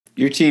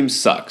Your team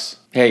sucks.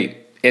 Hey,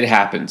 it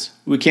happens.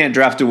 We can't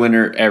draft a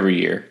winner every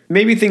year.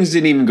 Maybe things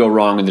didn't even go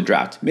wrong in the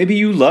draft. Maybe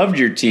you loved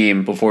your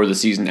team before the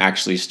season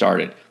actually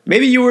started.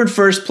 Maybe you were in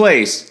first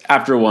place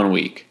after 1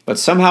 week. But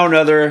somehow or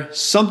another,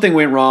 something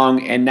went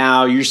wrong and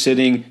now you're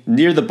sitting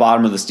near the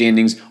bottom of the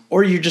standings,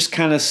 or you're just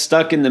kind of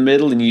stuck in the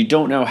middle and you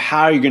don't know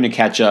how you're going to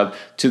catch up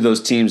to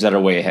those teams that are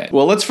way ahead.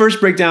 Well, let's first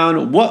break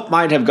down what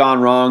might have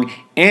gone wrong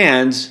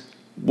and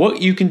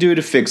what you can do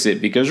to fix it,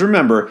 because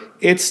remember,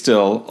 it's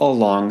still a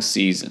long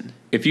season.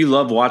 If you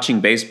love watching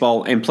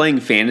baseball and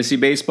playing fantasy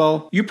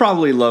baseball, you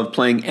probably love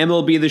playing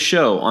MLB The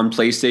Show on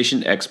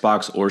PlayStation,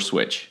 Xbox, or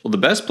Switch. Well, the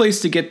best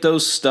place to get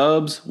those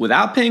stubs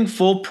without paying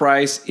full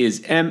price is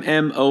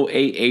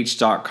MMOAH.com.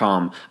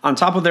 On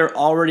top of their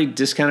already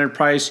discounted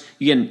price,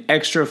 you get an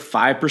extra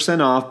 5%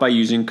 off by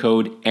using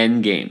code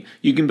ENDGAME.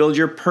 You can build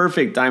your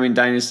perfect Diamond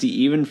Dynasty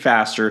even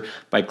faster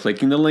by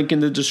clicking the link in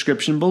the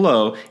description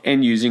below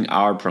and using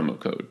our promo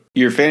code.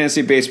 Your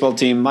fantasy baseball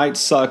team might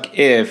suck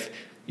if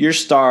your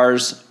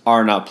stars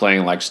are not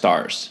playing like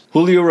stars.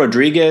 Julio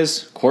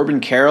Rodriguez, Corbin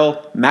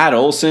Carroll, Matt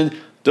Olson,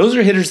 those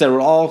are hitters that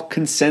were all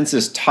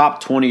consensus top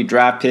 20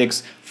 draft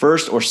picks,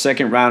 first or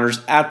second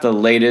rounders at the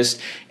latest,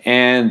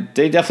 and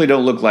they definitely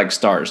don't look like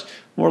stars.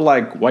 More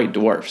like white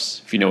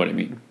dwarfs, if you know what I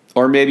mean.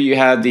 Or maybe you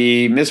had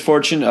the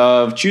misfortune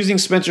of choosing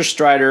Spencer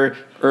Strider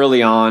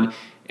early on,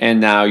 and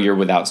now you're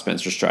without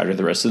Spencer Strider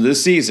the rest of the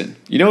season.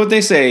 You know what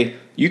they say,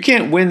 you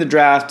can't win the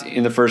draft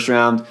in the first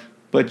round,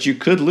 but you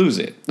could lose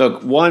it.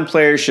 Look, one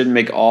player shouldn't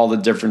make all the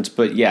difference,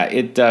 but yeah,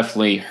 it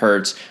definitely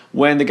hurts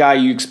when the guy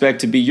you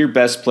expect to be your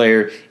best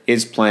player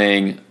is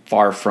playing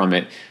far from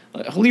it.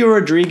 Julio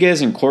Rodriguez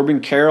and Corbin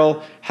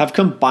Carroll have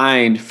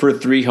combined for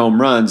 3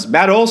 home runs.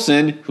 Matt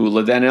Olson, who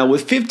led the NL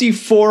with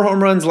 54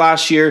 home runs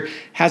last year,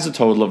 has a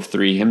total of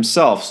 3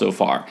 himself so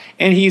far,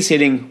 and he's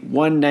hitting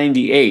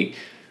 198.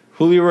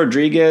 Julio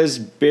Rodriguez,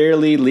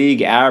 barely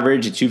league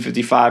average at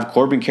 255.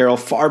 Corbin Carroll,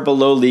 far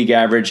below league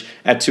average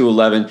at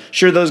 211.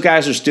 Sure, those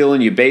guys are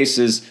stealing you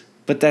bases,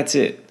 but that's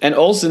it. And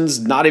Olson's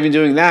not even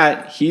doing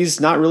that.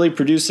 He's not really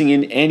producing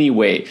in any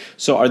way.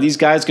 So are these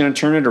guys going to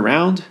turn it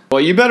around?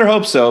 Well, you better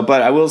hope so,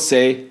 but I will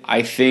say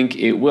I think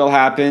it will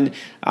happen.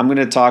 I'm going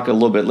to talk a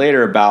little bit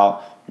later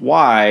about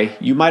why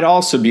you might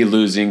also be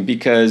losing,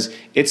 because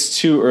it's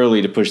too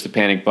early to push the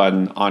panic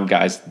button on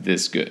guys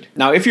this good.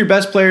 Now, if your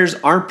best players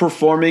aren't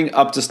performing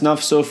up to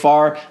snuff so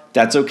far,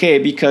 that's okay,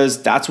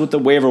 because that's what the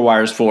waiver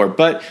wire is for.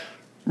 But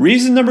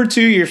reason number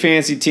 2 your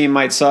fantasy team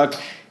might suck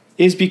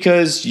is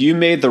because you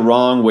made the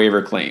wrong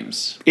waiver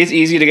claims. It's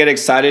easy to get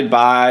excited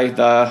by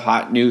the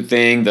hot new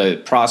thing,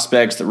 the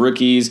prospects, the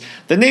rookies,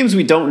 the names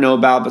we don't know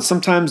about, but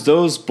sometimes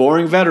those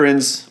boring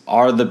veterans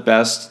are the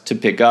best to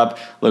pick up.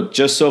 Look,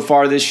 just so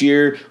far this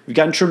year, we've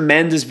gotten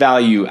tremendous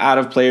value out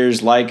of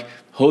players like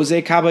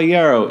Jose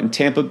Caballero in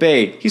Tampa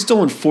Bay. He's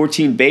stolen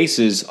 14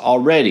 bases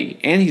already,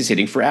 and he's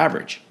hitting for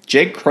average.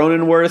 Jake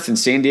Cronenworth in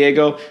San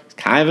Diego,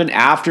 kind of an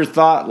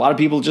afterthought. A lot of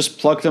people just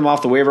plucked him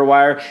off the waiver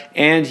wire,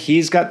 and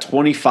he's got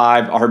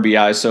 25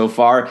 RBIs so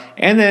far.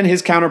 And then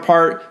his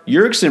counterpart,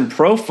 Jurickson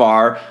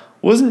Profar,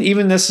 wasn't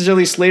even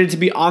necessarily slated to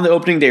be on the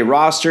opening day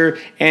roster,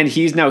 and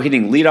he's now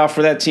hitting leadoff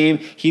for that team.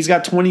 He's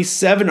got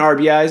 27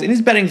 RBIs, and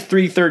he's batting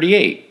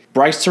 .338.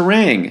 Bryce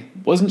Terang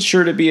wasn't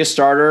sure to be a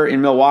starter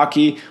in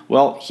Milwaukee.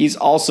 Well, he's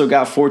also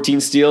got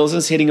 14 steals and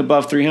is hitting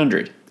above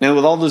 300. And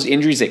with all those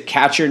injuries at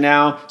catcher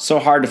now, so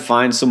hard to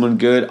find someone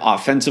good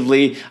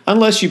offensively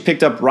unless you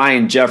picked up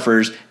Ryan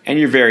Jeffers and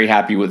you're very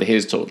happy with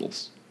his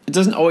totals. It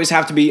doesn't always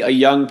have to be a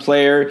young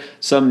player,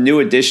 some new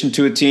addition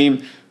to a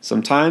team.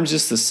 Sometimes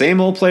just the same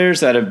old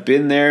players that have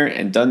been there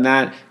and done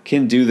that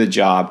can do the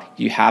job.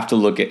 You have to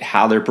look at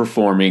how they're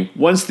performing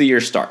once the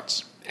year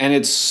starts. And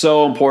it's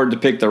so important to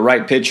pick the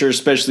right pitcher,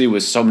 especially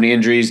with so many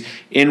injuries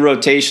in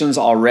rotations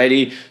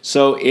already.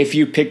 So if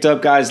you picked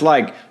up guys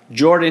like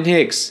Jordan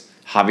Hicks,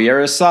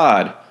 Javier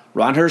Assad,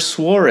 Ronher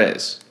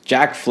Suarez,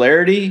 Jack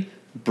Flaherty,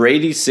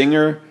 Brady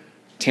Singer,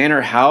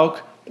 Tanner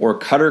Houck, or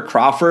Cutter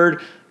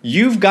Crawford,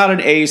 you've got an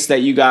ace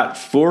that you got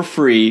for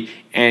free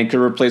and could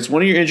replace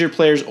one of your injured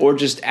players or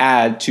just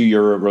add to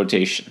your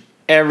rotation.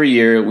 Every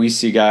year we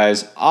see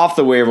guys off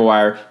the waiver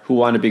wire who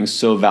wind up being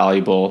so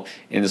valuable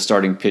in the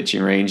starting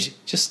pitching range.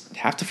 Just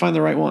have to find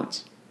the right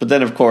ones. But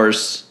then, of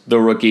course, the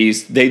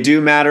rookies, they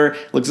do matter.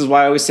 This is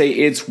why I always say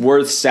it's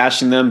worth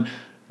stashing them.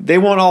 They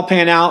won't all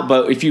pan out,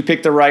 but if you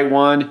pick the right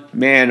one,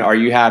 man, are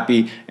you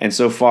happy. And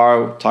so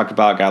far, we'll talk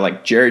about a guy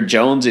like Jared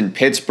Jones in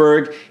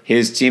Pittsburgh.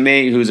 His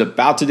teammate who's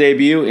about to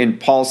debut in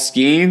Paul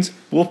Skeens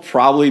will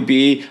probably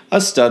be a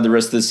stud the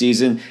rest of the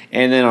season.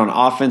 And then on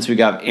offense, we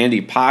got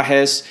Andy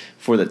Pajes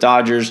for the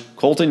Dodgers.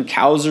 Colton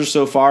Cowser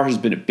so far has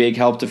been a big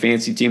help to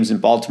fantasy teams in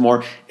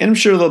Baltimore. And I'm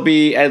sure there'll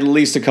be at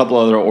least a couple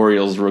other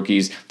Orioles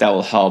rookies that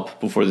will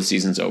help before the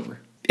season's over.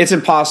 It's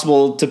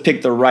impossible to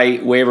pick the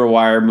right waiver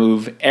wire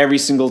move every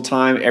single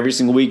time, every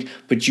single week,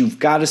 but you've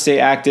got to stay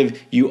active.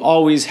 You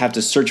always have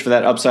to search for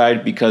that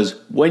upside because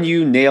when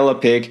you nail a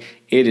pick,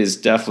 it is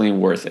definitely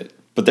worth it.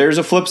 But there's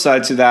a flip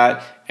side to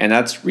that, and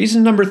that's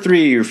reason number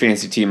 3 your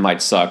fantasy team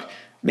might suck.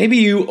 Maybe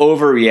you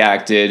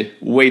overreacted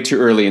way too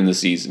early in the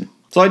season.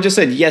 So I just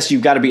said, yes,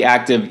 you've got to be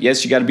active.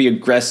 Yes, you got to be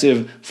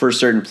aggressive for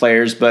certain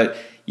players, but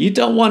you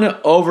don't want to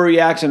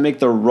overreact and make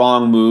the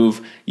wrong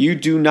move. You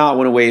do not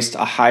want to waste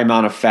a high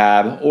amount of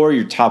fab or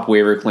your top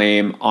waiver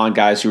claim on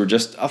guys who are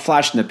just a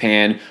flash in the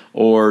pan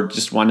or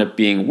just wind up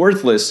being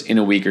worthless in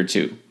a week or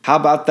two. How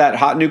about that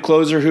hot new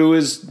closer who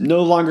is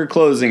no longer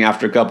closing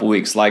after a couple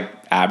weeks, like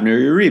Abner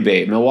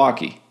Uribe,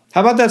 Milwaukee?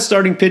 How about that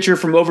starting pitcher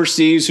from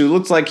overseas who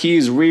looks like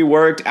he's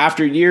reworked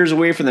after years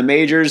away from the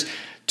majors?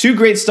 2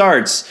 great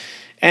starts.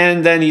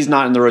 And then he's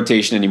not in the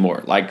rotation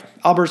anymore, like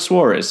Albert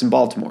Suarez in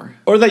Baltimore.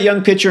 Or that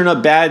young pitcher in a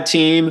bad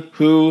team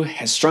who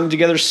has strung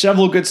together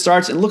several good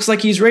starts and looks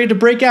like he's ready to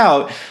break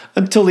out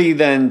until he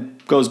then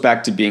goes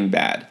back to being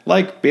bad,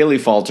 like Bailey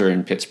Falter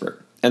in Pittsburgh.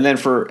 And then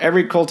for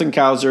every Colton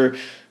Cowser,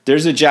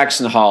 there's a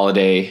Jackson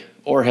Holliday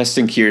or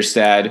Heston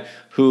Kierstad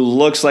who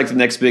looks like the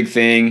next big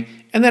thing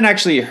and then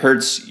actually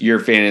hurts your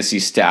fantasy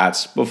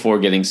stats before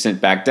getting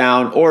sent back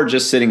down or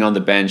just sitting on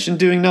the bench and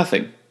doing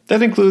nothing.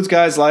 That includes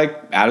guys like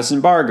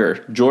Addison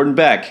Barger, Jordan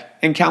Beck,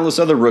 and countless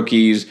other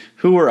rookies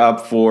who were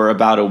up for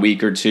about a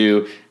week or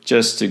two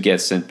just to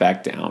get sent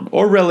back down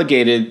or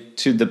relegated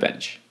to the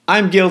bench.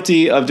 I'm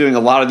guilty of doing a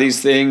lot of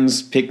these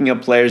things, picking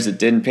up players that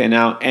didn't pan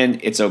out, and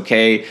it's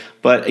okay.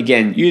 But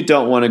again, you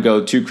don't want to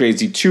go too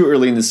crazy too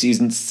early in the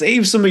season.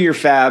 Save some of your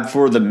fab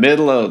for the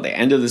middle or the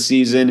end of the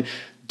season.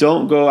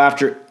 Don't go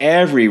after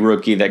every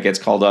rookie that gets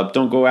called up.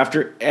 Don't go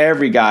after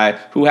every guy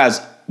who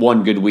has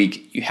one good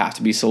week. You have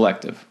to be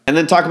selective. And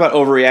then talk about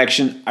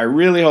overreaction. I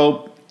really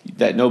hope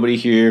that nobody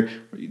here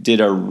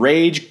did a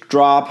rage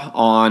drop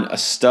on a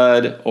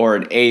stud or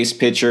an ace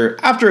pitcher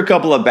after a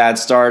couple of bad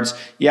starts.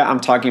 Yeah, I'm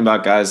talking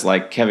about guys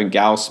like Kevin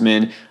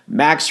Gausman,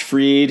 Max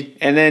Fried,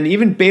 and then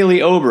even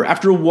Bailey Ober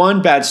after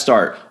one bad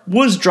start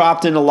was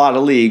dropped in a lot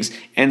of leagues,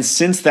 and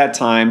since that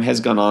time has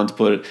gone on to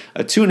put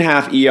a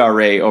 2.5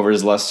 ERA over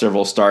his last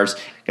several starts.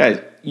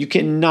 Guys, you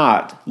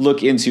cannot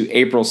look into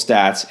April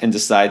stats and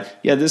decide,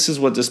 yeah, this is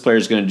what this player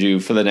is going to do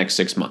for the next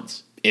 6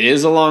 months. It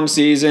is a long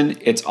season.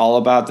 It's all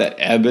about the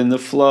ebb and the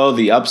flow,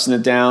 the ups and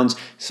the downs.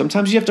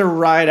 Sometimes you have to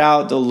ride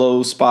out the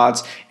low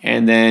spots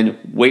and then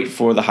wait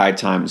for the high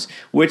times,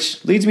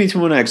 which leads me to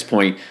my next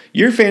point.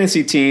 Your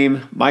fantasy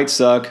team might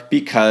suck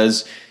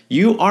because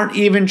you aren't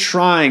even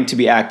trying to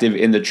be active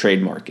in the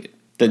trade market.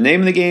 The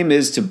name of the game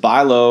is to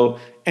buy low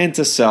and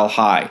to sell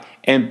high,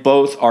 and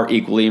both are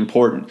equally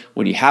important.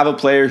 When you have a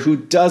player who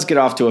does get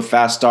off to a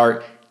fast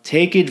start,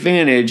 take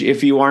advantage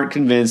if you aren't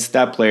convinced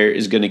that player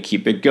is going to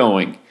keep it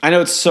going. I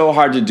know it's so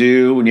hard to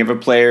do when you have a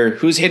player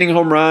who's hitting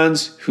home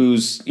runs,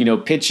 who's,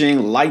 pitching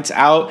lights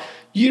out.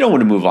 You don't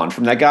want to move on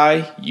from that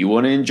guy. You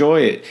want to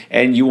enjoy it,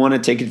 and you want to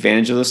take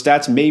advantage of those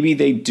stats. Maybe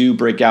they do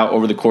break out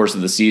over the course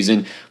of the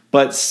season,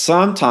 but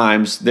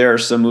sometimes there are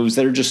some moves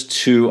that are just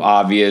too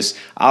obvious.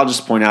 I'll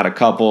just point out a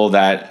couple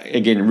that,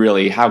 again,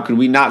 really, how could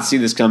we not see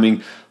this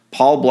coming?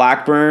 Paul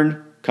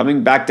Blackburn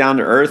coming back down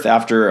to earth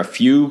after a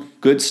few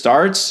good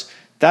starts.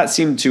 That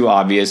seemed too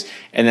obvious.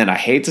 And then I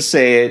hate to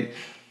say it,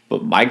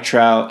 but Mike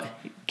Trout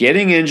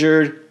getting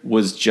injured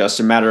was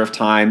just a matter of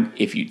time.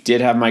 If you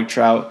did have Mike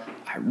Trout,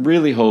 I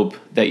really hope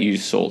that you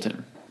sold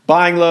him.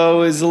 Buying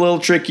low is a little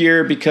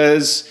trickier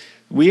because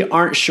we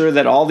aren't sure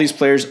that all these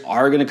players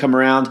are going to come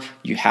around.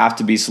 You have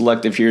to be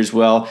selective here as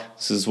well.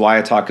 This is why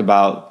I talk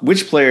about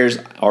which players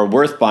are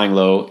worth buying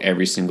low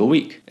every single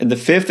week. And the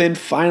fifth and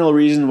final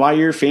reason why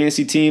your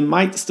fantasy team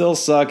might still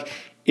suck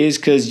is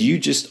because you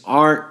just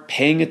aren't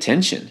paying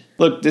attention.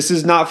 Look, this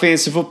is not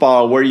fantasy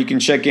football where you can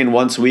check in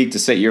once a week to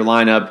set your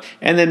lineup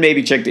and then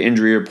maybe check the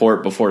injury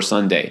report before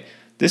Sunday.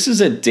 This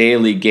is a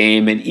daily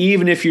game, and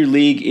even if your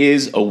league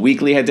is a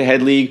weekly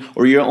head-to-head league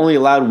or you're only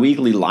allowed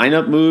weekly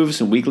lineup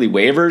moves and weekly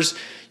waivers,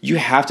 you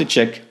have to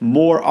check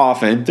more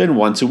often than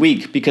once a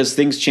week because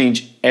things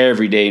change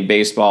every day in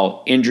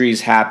baseball. Injuries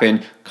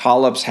happen,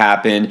 call-ups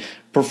happen,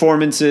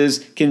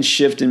 performances can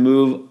shift and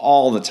move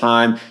all the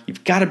time.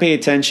 You've got to pay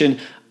attention.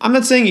 I'm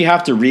not saying you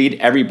have to read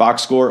every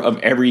box score of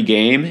every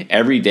game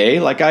every day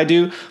like I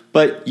do,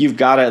 but you've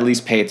got to at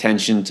least pay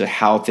attention to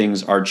how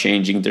things are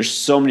changing. There's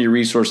so many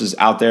resources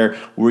out there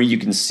where you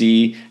can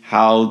see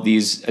how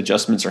these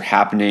adjustments are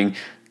happening.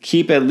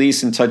 Keep at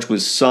least in touch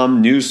with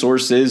some news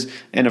sources,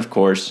 and of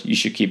course, you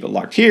should keep it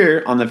locked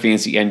here on the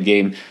Fantasy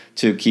Endgame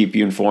to keep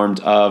you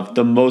informed of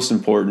the most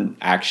important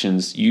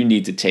actions you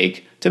need to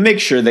take to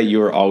make sure that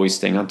you are always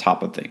staying on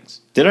top of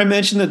things. Did I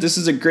mention that this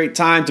is a great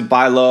time to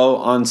buy low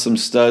on some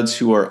studs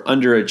who are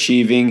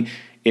underachieving?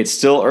 It's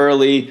still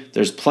early.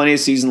 There's plenty of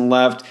season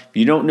left. If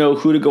you don't know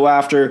who to go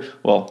after,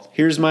 well,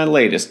 here's my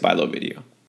latest buy low video.